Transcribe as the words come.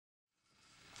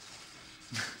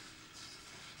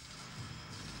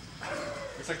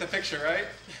like the picture, right?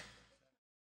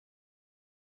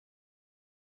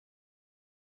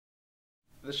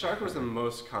 The shark was the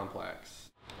most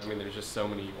complex. I mean, there's just so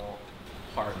many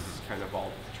parts kind of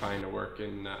all trying to work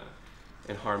in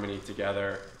harmony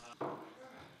together.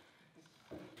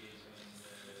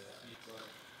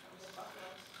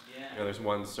 You know, there's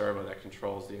one servo that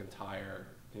controls the entire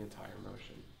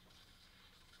motion.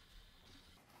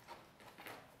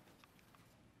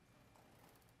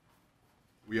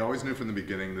 We always knew from the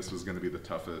beginning this was going to be the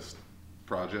toughest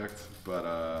project, but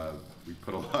we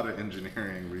put a lot of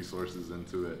engineering resources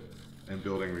into it and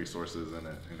building resources in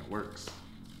it, and it works.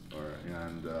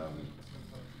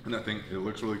 And I think it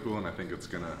looks really cool, and I think it's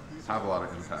going to have a lot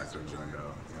of impact in the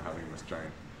window, you know, having this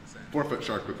giant 4-foot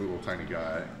shark with a little tiny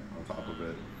guy on top of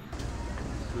it.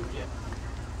 Yeah.